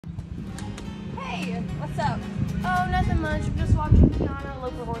you? What's up? Oh, nothing much. I'm just watching Kiana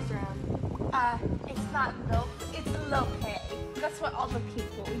lope her horse around. It's not lope, it's lope. That's what all the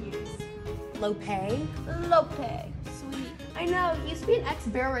people use. Lope? Lope. Sweet. I know. He used to be an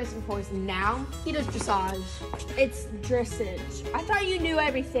ex-barrel racing horse. Now he does dressage. It's dressage. I thought you knew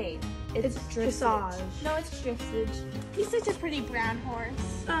everything. It's dressage. No, it's dressage. He's such a pretty brown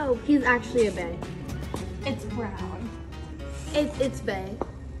horse. Oh, he's actually a bay. It's brown. It's bay.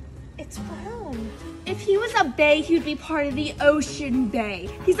 It's brown. If he was a bay, he would be part of the ocean bay.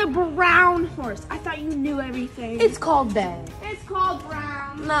 He's a brown horse. I thought you knew everything. It's called bay. It's called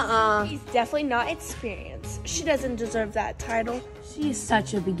brown. Nuh-uh. He's definitely not experienced. She doesn't deserve that title. She's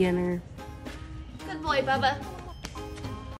such a beginner. Good boy, Bubba.